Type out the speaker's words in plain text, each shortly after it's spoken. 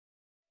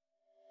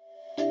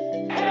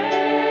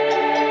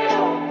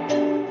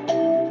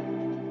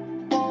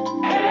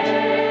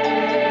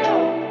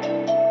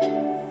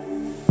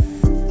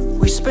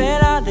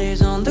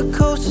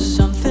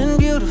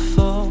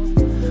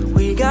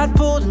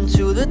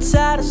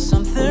tired of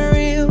something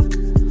real,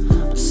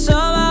 but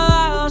somehow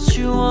I lost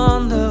you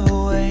on the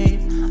way.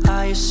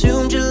 I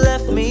assumed you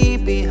left me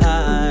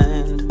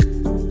behind.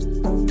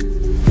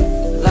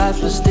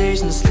 Lifeless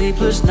days and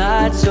sleepless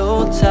nights,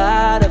 so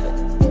tired of it.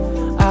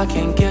 I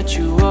can't get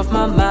you off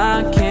my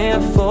mind,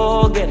 can't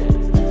forget it.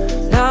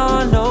 Now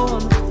I know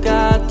what I've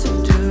got to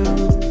do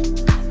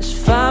is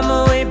find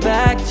my way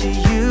back to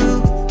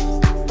you.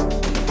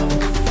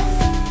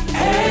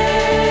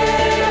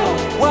 Hey, oh,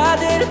 why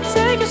did it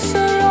take us so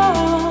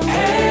long?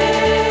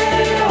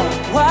 Hey, oh,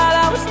 while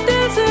I was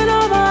dancing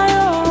on my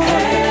own.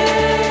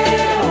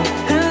 Hey, oh,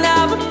 and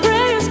now my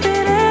prayers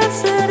get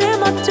answered in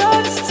my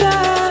darkest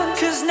time.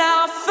 'Cause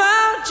now I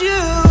found you.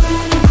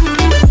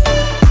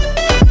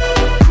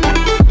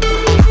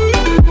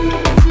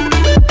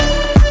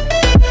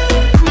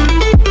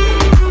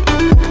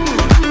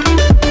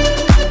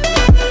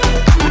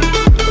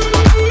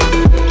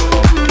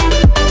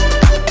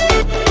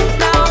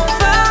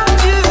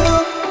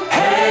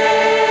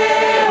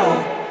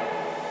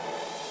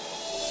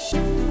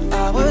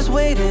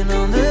 Waiting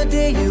on the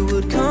day you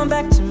would come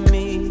back to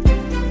me,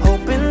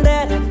 hoping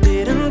that I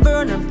didn't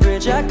burn a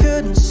bridge I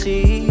couldn't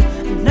see.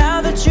 And now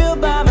that you're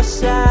by my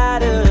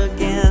side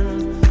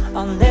again,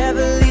 I'll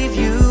never leave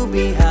you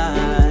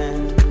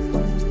behind.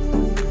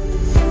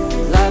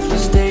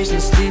 Lifeless days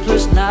and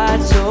sleepless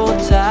nights, so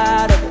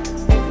tired of it.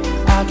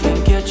 I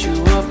can't get you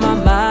off my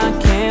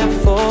mind, can't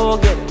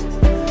forget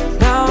it.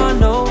 Now I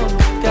know what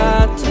I've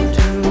got to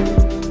do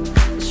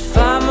is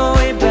find my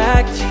way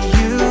back to you.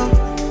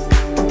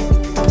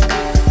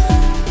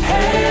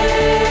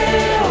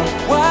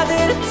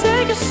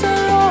 So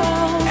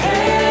long.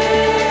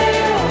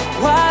 Hey,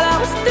 while I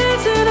was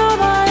dancing on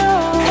my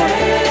own.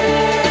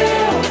 Hey,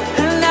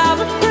 and now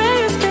my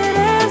prayers get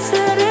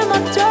answered in my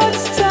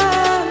darkest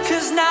time.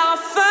 'Cause now I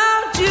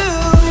found you.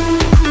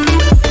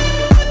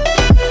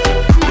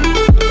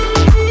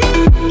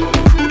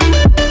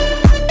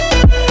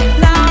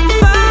 Now I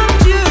found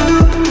you.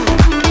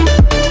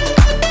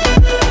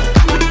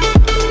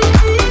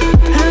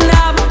 And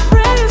now my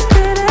prayers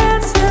get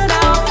answered.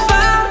 Now I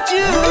found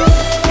you.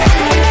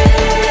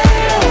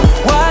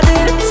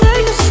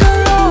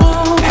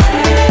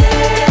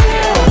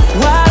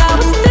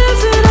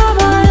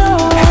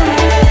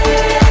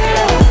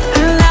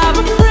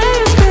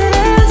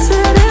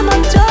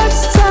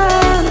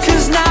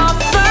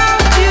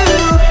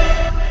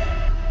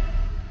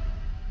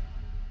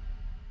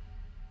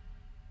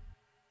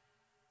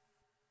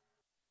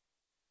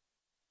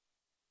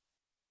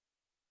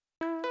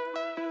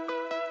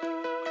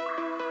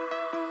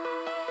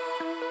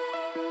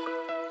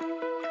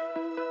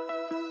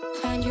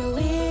 Find your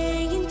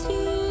way into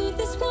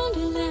this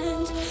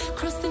wonderland.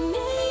 Cross the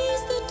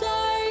maze, the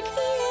dark,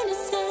 the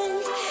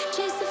innocent.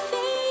 Chase the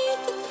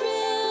faith, the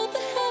thrill,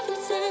 the heaven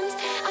sent.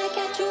 I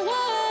got you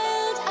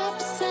wild,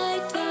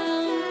 upside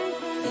down.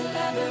 The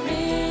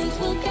labyrinth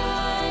will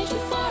guide you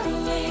far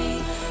away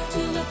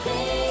to a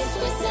place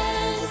where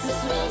senses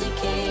will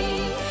decay.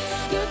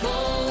 Your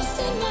ghost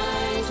and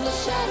mind will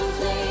shadow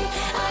play.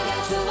 I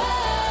got you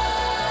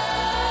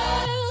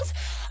wild,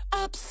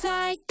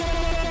 upside down.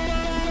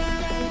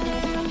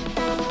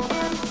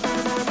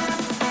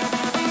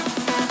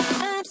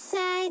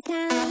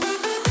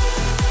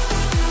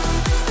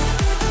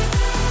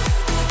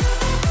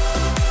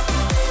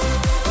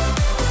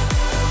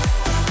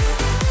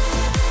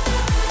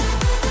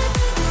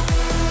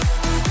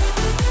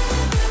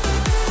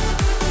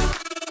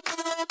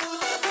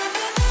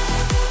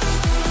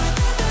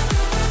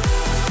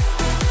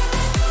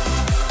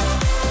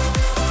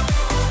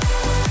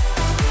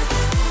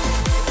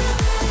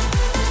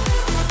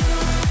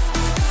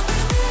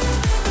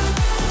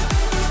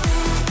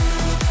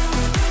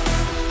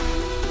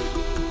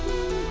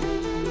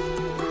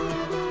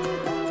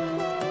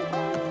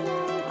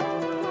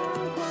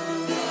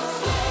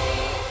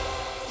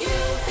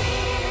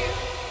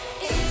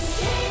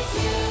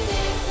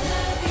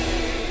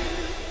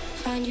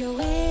 Find your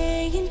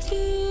way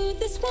into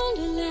this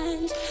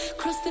wonderland.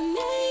 Cross the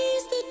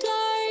maze, the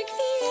dark,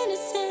 the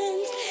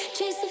innocent.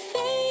 Chase the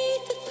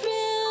faith, the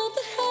thrill,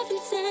 the heaven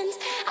sent.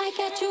 I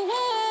got you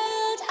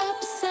wild,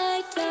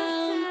 upside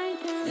down.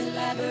 The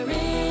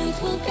labyrinth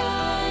will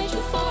guide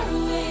you far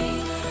away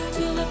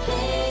to a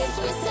place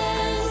where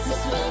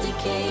senses will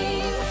decay.